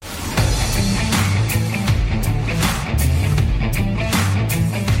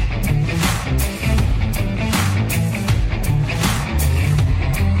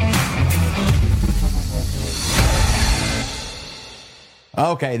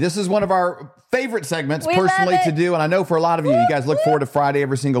Okay, this is one of our favorite segments personally to do. And I know for a lot of you, you guys look forward to Friday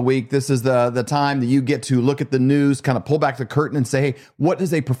every single week. This is the time that you get to look at the news, kind of pull back the curtain and say, hey, what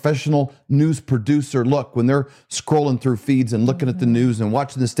does a professional news producer look when they're scrolling through feeds and looking at the news and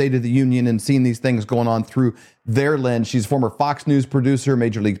watching the State of the Union and seeing these things going on through their lens? She's a former Fox News producer,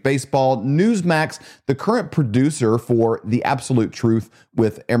 Major League Baseball, Newsmax, the current producer for The Absolute Truth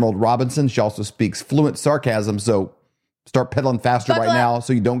with Emerald Robinson. She also speaks fluent sarcasm, so start pedaling faster right now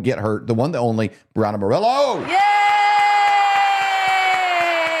so you don't get hurt. The one, the only, Brianna Morello. Yay!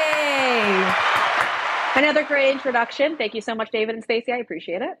 Another great introduction. Thank you so much, David and Stacey. I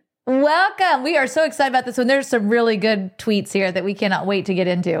appreciate it. Welcome. We are so excited about this one. There's some really good tweets here that we cannot wait to get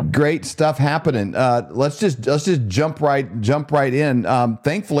into. Great stuff happening. Let's just jump right in.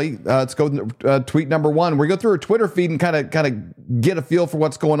 Thankfully, let's go tweet number one. We go through our Twitter feed and kind of get a feel for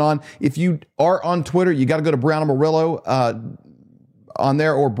what's going on. If you are on Twitter, you got to go to Brianna Morello on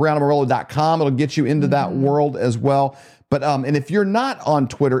there, or BriannaMorello.com. It'll get you into that world as well. But and if you're not on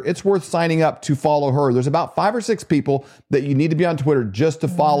Twitter, it's worth signing up to follow her. There's about 5 or 6 people that you need to be on Twitter just to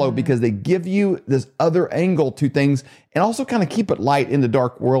follow because they give you this other angle to things and also kind of keep it light in the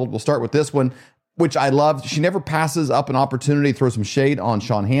dark world. We'll start with this one, which I love. She never passes up an opportunity to throw some shade on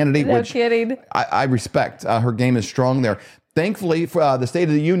Sean Hannity. No kidding. I respect. Her game is strong there. Thankfully, the State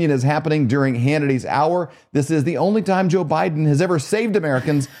of the Union is happening during Hannity's hour. This is the only time Joe Biden has ever saved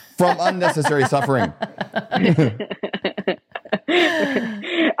Americans from unnecessary suffering.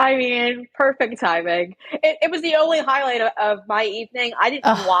 I mean, perfect timing. It was the only highlight of my evening. I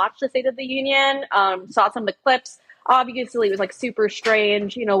didn't watch the State of the Union. Saw some of the clips. Obviously, it was like super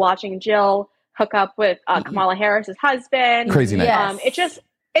strange, watching Jill hook up with Kamala Harris's husband. Crazy night. Yes.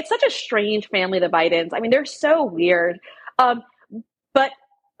 It's such a strange family, the Bidens. I mean, they're so weird. But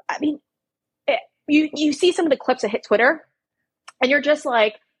I mean, you see some of the clips that hit Twitter and you're just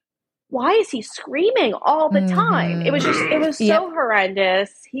like, why is he screaming all the time? It was so horrendous.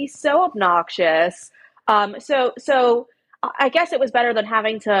 He's so obnoxious. So I guess it was better than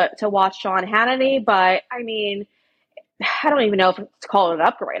having to watch Sean Hannity, but I mean, I don't even know if it's called an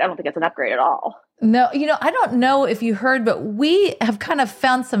upgrade. I don't think it's an upgrade at all. No, I don't know if you heard, but we have kind of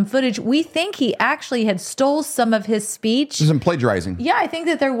found some footage. We think he actually had stole some of his speech. There's some plagiarizing. Yeah, I think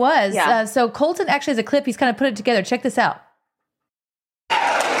that there was. Yeah. So Colton actually has a clip. He's kind of put it together. Check this out.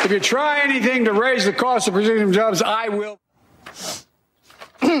 If you try anything to raise the cost of producing jobs, I will.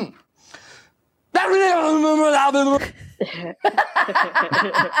 Play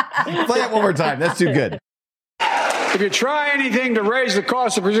it one more time. That's too good. If you try anything to raise the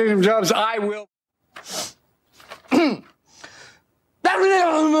cost of producing jobs, I will. I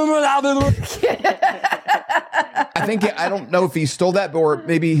don't know if he stole that, or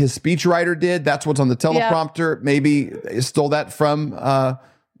maybe his speechwriter did. That's what's on the teleprompter. Yeah. Maybe he stole that from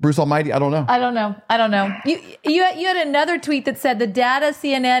Bruce Almighty. I don't know. You had another tweet that said the data,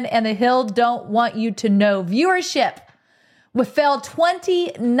 CNN, and The Hill don't want you to know. Viewership fell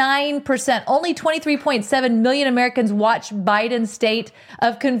 29%. Only 23.7 million Americans watched Biden's State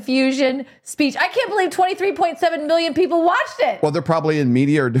of Confusion speech. I can't believe 23.7 million people watched it. Well, they're probably in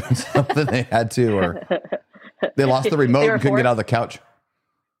media or doing something they had to, or they lost the remote and couldn't get out of the couch.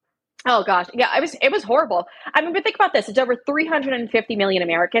 Oh gosh. Yeah, it was horrible. I mean, but think about this. It's over 350 million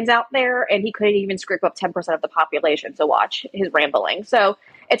Americans out there, and he couldn't even scrape up 10% of the population to watch his rambling. So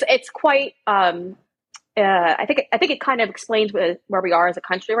it's quite, I think it kind of explains where we are as a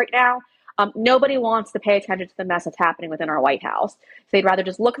country right now. Nobody wants to pay attention to the mess that's happening within our White House. So they'd rather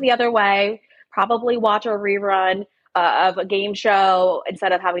just look the other way, probably watch a rerun of a game show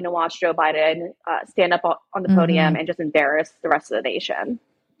instead of having to watch Joe Biden stand up on the podium and just embarrass the rest of the nation.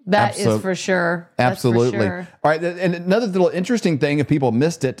 That is for sure. Absolutely. For sure. All right. And another little interesting thing, if people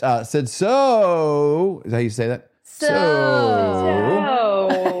missed it, said, so, is that how you say that? Yeah.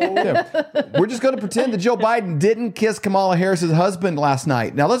 We're just going to pretend that Joe Biden didn't kiss Kamala Harris's husband last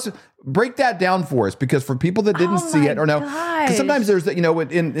night. Now let's break that down for us, because for people that didn't see it or know, because sometimes there's,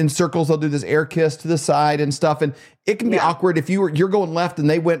 in circles, they'll do this air kiss to the side and stuff. And it can be awkward if you're going left and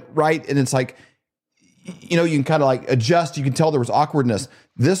they went right. And it's like, you can kind of like adjust. You can tell there was awkwardness.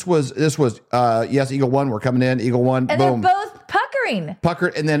 This was yes, Eagle One, we're coming in, Eagle One, and boom. They're both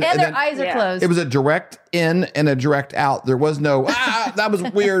puckered, and then their eyes are closed. It was a direct in and a direct out. There was no that was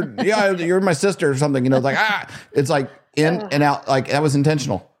weird. Yeah, you're my sister or something. Like it's like in and out. Like that was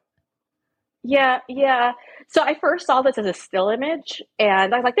intentional. Yeah. So I first saw this as a still image,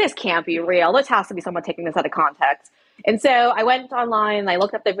 and I was like, this can't be real. This has to be someone taking this out of context. And so I went online and I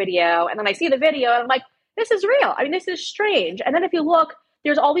looked up the video, and then I see the video and I'm like, this is real. I mean, this is strange. And then if you look,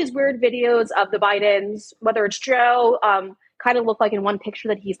 there's all these weird videos of the Bidens, whether it's Joe kind of look like in one picture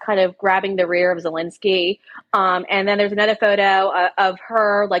that he's kind of grabbing the rear of Zelensky. And then there's another photo of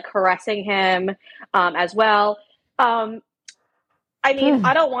her like caressing him as well. I mean,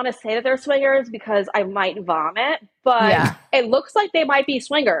 I don't want to say that they're swingers because I might vomit, but it looks like they might be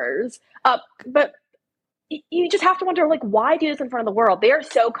swingers. But you just have to wonder, like, why do this in front of the world? They are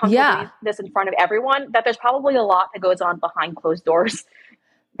so comfortable doing this in front of everyone that there's probably a lot that goes on behind closed doors.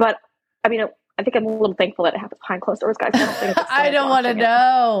 But I mean, I think I'm a little thankful that it happens behind closed doors, guys. I don't want to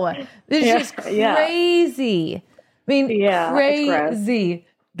know. This is just crazy. I mean, crazy.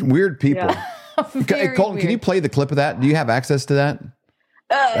 Weird people. Colton, can you play the clip of that? Do you have access to that?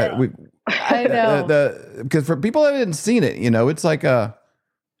 I know. Because for people that haven't seen it, it's like a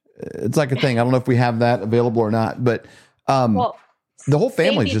thing. I don't know if we have that available or not, but the whole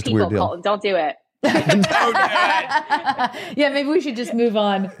family's just a weird deal. Colton, don't do it. Don't do it. Yeah, maybe we should just move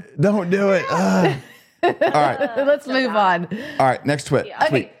on. Don't do it. All right. Let's move on. All right. Next tweet.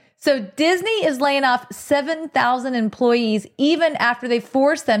 Okay. So Disney is laying off 7,000 employees even after they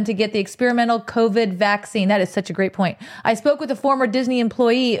forced them to get the experimental COVID vaccine. That is such a great point. I spoke with a former Disney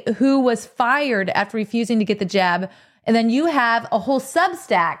employee who was fired after refusing to get the jab. And then you have a whole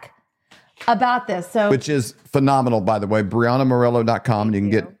Substack about this. Which is phenomenal, by the way. BriannaMorello.com.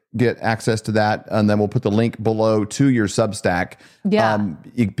 And you can get access to that. And then we'll put the link below to your Substack. Yeah.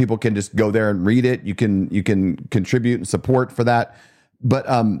 People can just go there and read it. You can contribute and support for that. But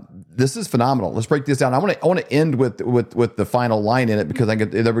this is phenomenal. Let's break this down. I want to end with the final line in it because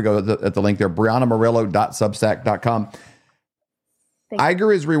there we go at the link there. BriannaMorello.substack.com.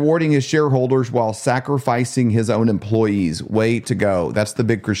 Iger is rewarding his shareholders while sacrificing his own employees. Way to go. That's the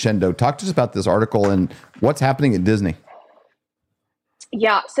big crescendo. Talk to us about this article and what's happening at Disney.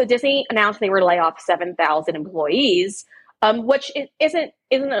 Yeah, so Disney announced they were to lay off 7,000 employees, which isn't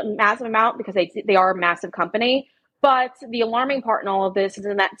a massive amount because they are a massive company. But the alarming part in all of this is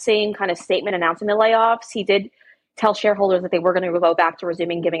in that same kind of statement announcing the layoffs, he did tell shareholders that they were going to go back to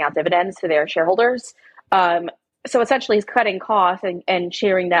resuming giving out dividends to their shareholders. So essentially he's cutting costs and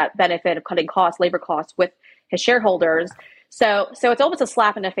sharing that benefit of cutting costs, labor costs with his shareholders. So it's almost a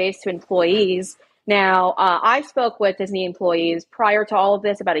slap in the face to employees. Now, I spoke with Disney employees prior to all of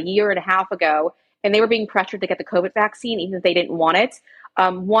this about a year and a half ago, and they were being pressured to get the COVID vaccine, even if they didn't want it.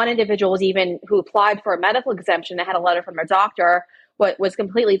 One individual who applied for a medical exemption that had a letter from their doctor, was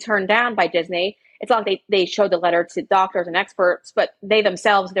completely turned down by Disney. It's not like they showed the letter to doctors and experts, but they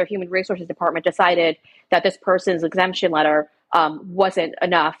themselves, their human resources department, decided that this person's exemption letter wasn't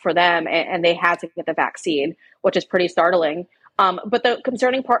enough for them, and they had to get the vaccine, which is pretty startling. But the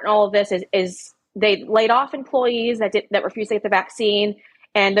concerning part in all of this is they laid off employees that refused to get the vaccine,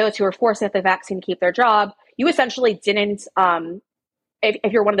 and those who were forced to get the vaccine to keep their job. You essentially didn't.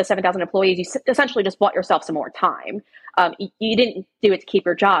 If you're one of the 7,000 employees, you essentially just bought yourself some more time. You didn't do it to keep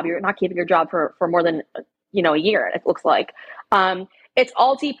your job. You're not keeping your job for more than a year. It looks like it's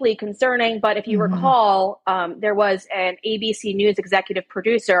all deeply concerning. But if you recall, there was an ABC News executive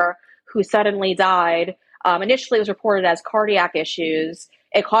producer who suddenly died. Initially, it was reported as cardiac issues.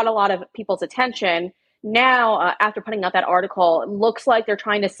 It caught a lot of people's attention. Now, after putting out that article, it looks like they're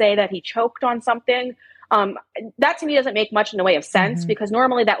trying to say that he choked on something. That to me doesn't make much in the way of sense because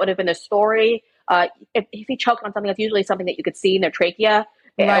normally that would have been the story. If he choked on something, that's usually something that you could see in their trachea,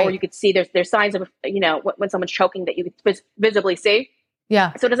 or you could see there's signs of when someone's choking that you could visibly see.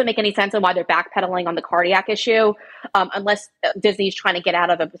 Yeah. So it doesn't make any sense on why they're backpedaling on the cardiac issue, unless Disney's trying to get out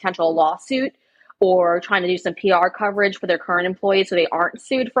of a potential lawsuit or trying to do some PR coverage for their current employees so they aren't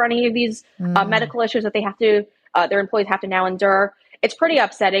sued for any of these medical issues that their employees have to now endure. It's pretty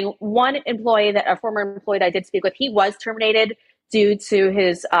upsetting. One employee, a former employee that I did speak with, he was terminated due to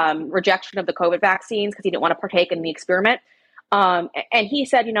his rejection of the COVID vaccines because he didn't want to partake in the experiment. And he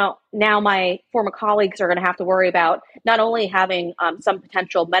said, now my former colleagues are going to have to worry about not only having some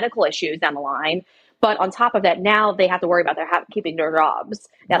potential medical issues down the line, but on top of that, now they have to worry about keeping their jobs.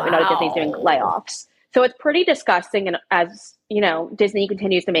 Now that we know that Disney's doing layoffs. So it's pretty disgusting. And as Disney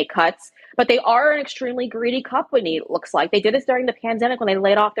continues to make cuts, but they are an extremely greedy company. It looks like they did this during the pandemic when they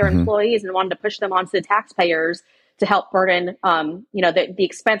laid off their employees and wanted to push them onto the taxpayers to help burden, the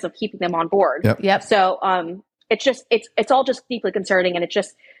expense of keeping them on board. Yep. So it's all just deeply concerning, and it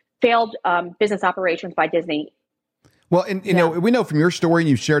just failed business operations by Disney. Well, and we know from your story, and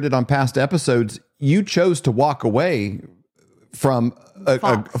you've shared it on past episodes, you chose to walk away from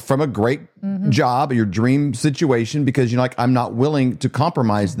a great job, your dream situation, because you're like, I'm not willing to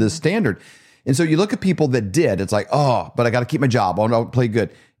compromise this standard. And so you look at people that did, it's like, oh, but I got to keep my job. I'll play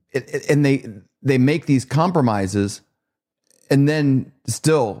good. And they make these compromises, and then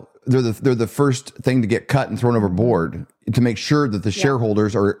still they're the first thing to get cut and thrown overboard. to make sure that the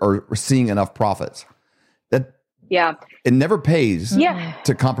shareholders are seeing enough profits. That it never pays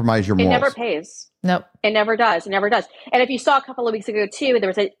to compromise your morals. It never pays. Nope. It never does. It never does. And if you saw a couple of weeks ago too, there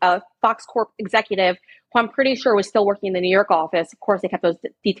was a Fox Corp executive who I'm pretty sure was still working in the New York office. Of course, they kept those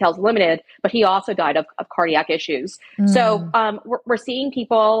details limited, but he also died of cardiac issues. So we're seeing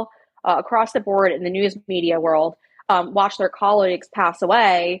people across the board in the news media world watch their colleagues pass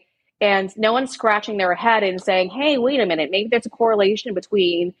away, and no one's scratching their head and saying, hey, wait a minute, maybe there's a correlation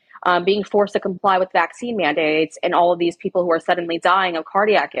between being forced to comply with vaccine mandates and all of these people who are suddenly dying of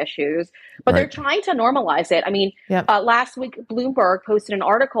cardiac issues. But they're trying to normalize it. I mean, last week, Bloomberg posted an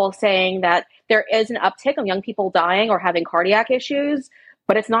article saying that there is an uptick of young people dying or having cardiac issues,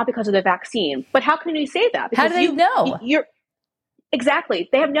 but it's not because of the vaccine. But how can you say that? Because how do they know? Exactly.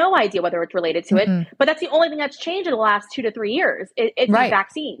 They have no idea whether it's related to it, but that's the only thing that's changed in the last 2 to 3 years. It's the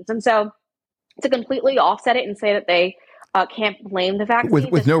vaccines. And so to completely offset it and say that they can't blame the vaccine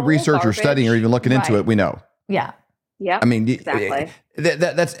with no research or studying or even looking into it, we know. Yeah. Yeah. I mean, exactly.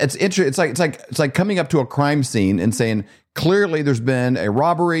 It's interesting. It's like coming up to a crime scene and saying clearly there's been a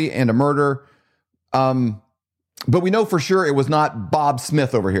robbery and a murder, but we know for sure it was not Bob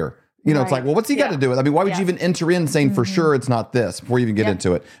Smith over here. You know, it's like, well, what's he got to do with it? I mean, why would you even enter in saying for sure it's not this before you even get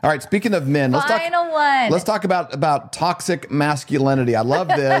into it? All right, speaking of men, let's talk about toxic masculinity. I love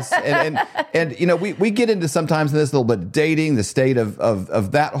this. and you know, we get into sometimes in this a little bit of dating, the state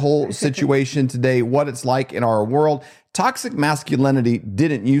of that whole situation today, what it's like in our world. Toxic masculinity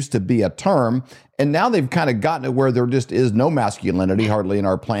didn't used to be a term, and now they've kind of gotten to where there just is no masculinity hardly in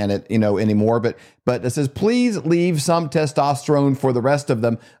our planet, you know, anymore. But it says, please leave some testosterone for the rest of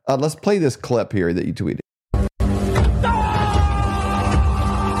them. Let's play this clip here that you tweeted.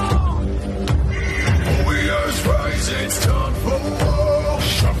 It's time for war.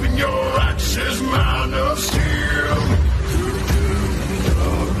 Sharpen your axes, man of steel.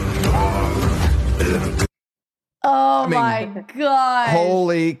 Oh, my God.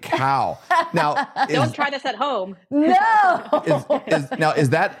 Holy cow. Now, don't try this at home. No.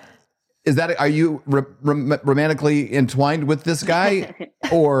 Is that, are you romantically entwined with this guy,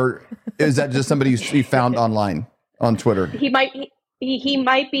 or is that just somebody you found online on Twitter? He might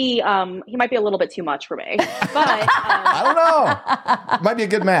be a little bit too much for me, but I don't know. Might be a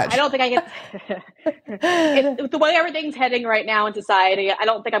good match. I don't think I can. The way everything's heading right now in society, I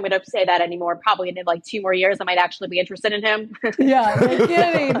don't think I'm going to say that anymore. Probably in like 2 more years, I might actually be interested in him. Yeah, no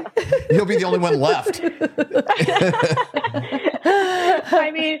kidding. He'll be the only one left. I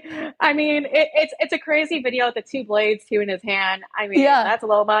mean, it's a crazy video with the 2 blades, 2 in his hand. I mean, that's a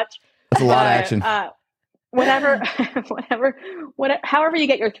little much. That's a lot of action. However you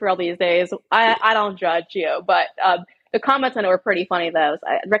get your thrill these days, I don't judge you, but the comments on it were pretty funny though. So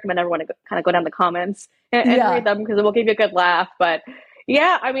I'd recommend everyone to kind of go down the comments and read them because it will give you a good laugh. But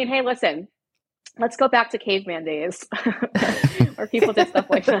yeah, I mean, hey, listen, let's go back to caveman days where people did stuff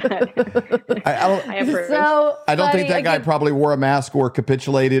like that. I approve. I don't think that guy probably wore a mask or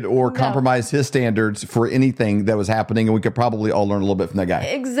capitulated or compromised his standards for anything that was happening. And we could probably all learn a little bit from that guy.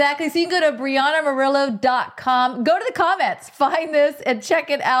 Exactly. So you can go to BriannaMurillo.com, go to the comments, find this and check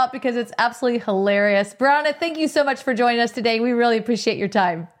it out because it's absolutely hilarious. Brianna, thank you so much for joining us today. We really appreciate your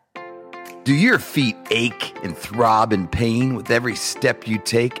time. Do your feet ache and throb in pain with every step you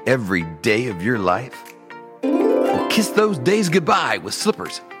take every day of your life? Well, kiss those days goodbye with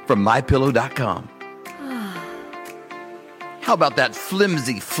slippers from MyPillow.com. How about that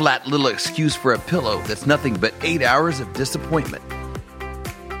flimsy, flat little excuse for a pillow that's nothing but 8 hours of disappointment,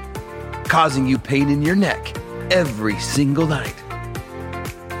 causing you pain in your neck every single night?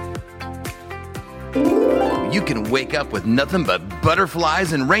 You can wake up with nothing but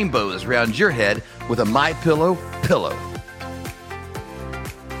butterflies and rainbows around your head with a MyPillow pillow.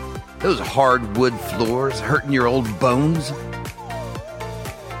 Those hardwood floors hurting your old bones?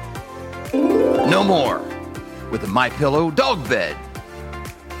 No more with a MyPillow dog bed.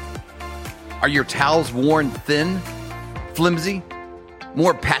 Are your towels worn thin, flimsy,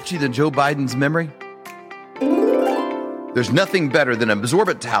 more patchy than Joe Biden's memory? There's nothing better than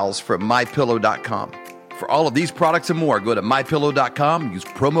absorbent towels from MyPillow.com. For all of these products and more, go to MyPillow.com and use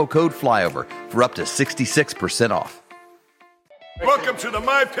promo code FLYOVER for up to 66% off. Welcome to the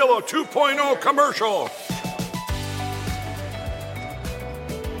MyPillow 2.0 commercial.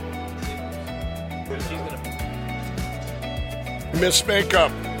 Miss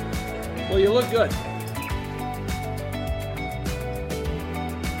Makeup. Well, you look good.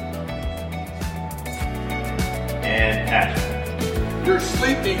 And action. You're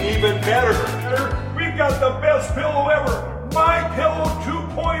sleeping even better. We've got the best pillow ever. MyPillow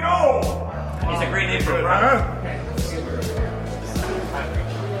 2.0. It's a great name for a product.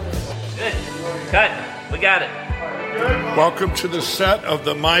 Cut. We got it. Welcome to the set of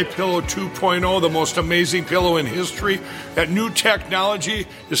the MyPillow 2.0, the most amazing pillow in history. That new technology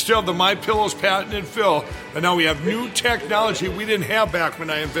is still the MyPillow's patented fill, but now we have new technology we didn't have back when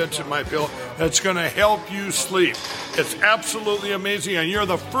I invented MyPillow that's going to help you sleep. It's absolutely amazing, and you're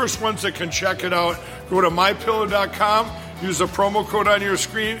the first ones that can check it out. Go to MyPillow.com, use the promo code on your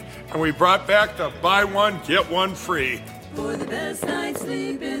screen, and we brought back the buy one, get one free. For the best night's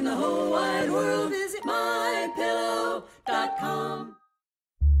sleep in the whole wide world, visit MyPillow.com.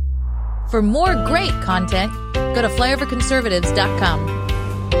 For more great content, go to flyoverconservatives.com.